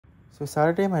So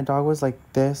Saturday, my dog was like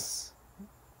this,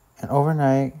 and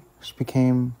overnight, she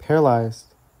became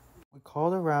paralyzed. We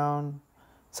called around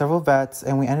several vets,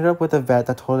 and we ended up with a vet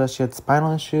that told us she had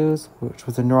spinal issues, which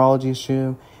was a neurology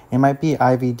issue. It might be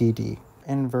IVDD,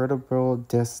 invertebral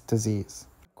disc disease.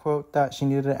 Quote that she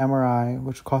needed an MRI,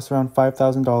 which cost around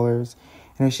 $5,000,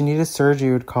 and if she needed surgery,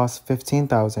 it would cost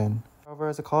 $15,000. However,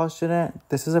 as a college student,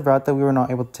 this is a route that we were not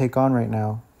able to take on right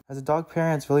now. As a dog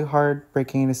parent, it's really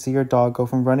heartbreaking to see your dog go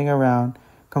from running around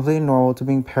completely normal to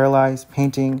being paralyzed,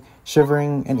 painting,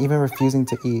 shivering, and even refusing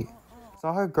to eat. I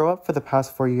saw her grow up for the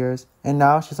past 4 years, and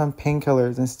now she's on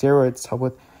painkillers and steroids to help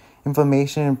with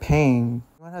inflammation and pain.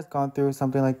 If anyone has gone through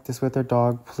something like this with their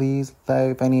dog, please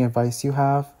leave any advice you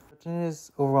have. It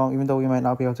is overwhelmed, even though we might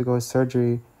not be able to go to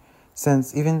surgery,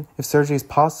 since even if surgery is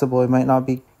possible, it might not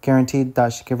be guaranteed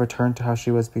that she can return to how she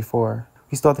was before.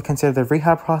 We still have to consider the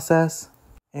rehab process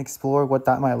and explore what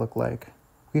that might look like.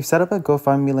 We've set up a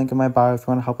GoFundMe link in my bio if you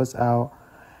want to help us out.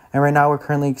 And right now we're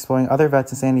currently exploring other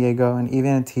vets in San Diego and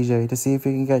even in TJ to see if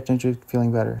we can get ZhenZhu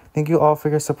feeling better. Thank you all for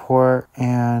your support,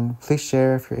 and please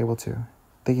share if you're able to.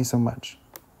 Thank you so much.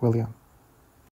 William.